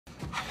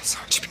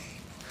Such pain.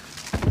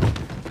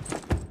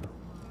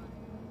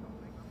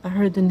 I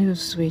heard the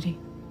news, sweetie.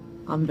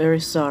 I'm very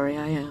sorry,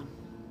 I am.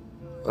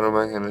 What am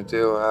I gonna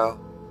do, Al?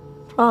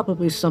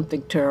 Probably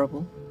something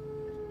terrible.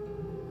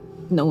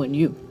 Knowing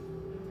you.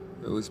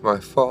 It was my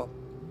fault.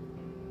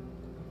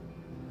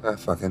 I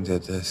fucking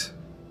did this.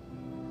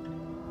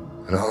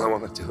 And all I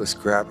want to do is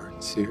grab her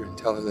and see her and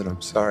tell her that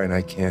I'm sorry, and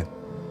I can't.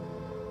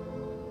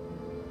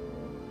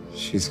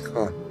 She's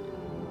gone.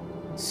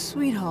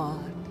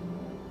 Sweetheart,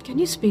 can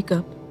you speak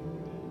up?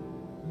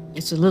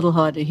 It's a little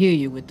hard to hear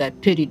you with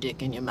that pity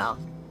dick in your mouth.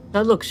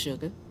 Now look,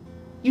 sugar,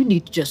 you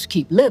need to just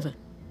keep living.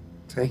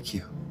 Thank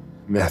you.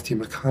 Matthew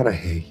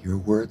McConaughey, your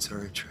words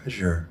are a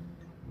treasure.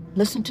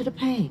 Listen to the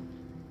pain.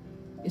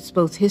 It's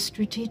both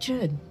history teacher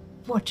and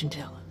fortune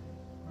teller.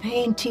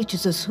 Pain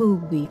teaches us who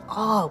we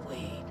are,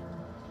 Wade.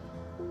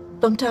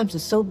 Sometimes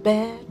it's so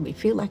bad we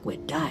feel like we're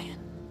dying.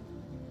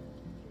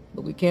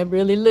 But we can't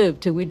really live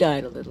till we die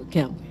a little,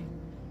 can we?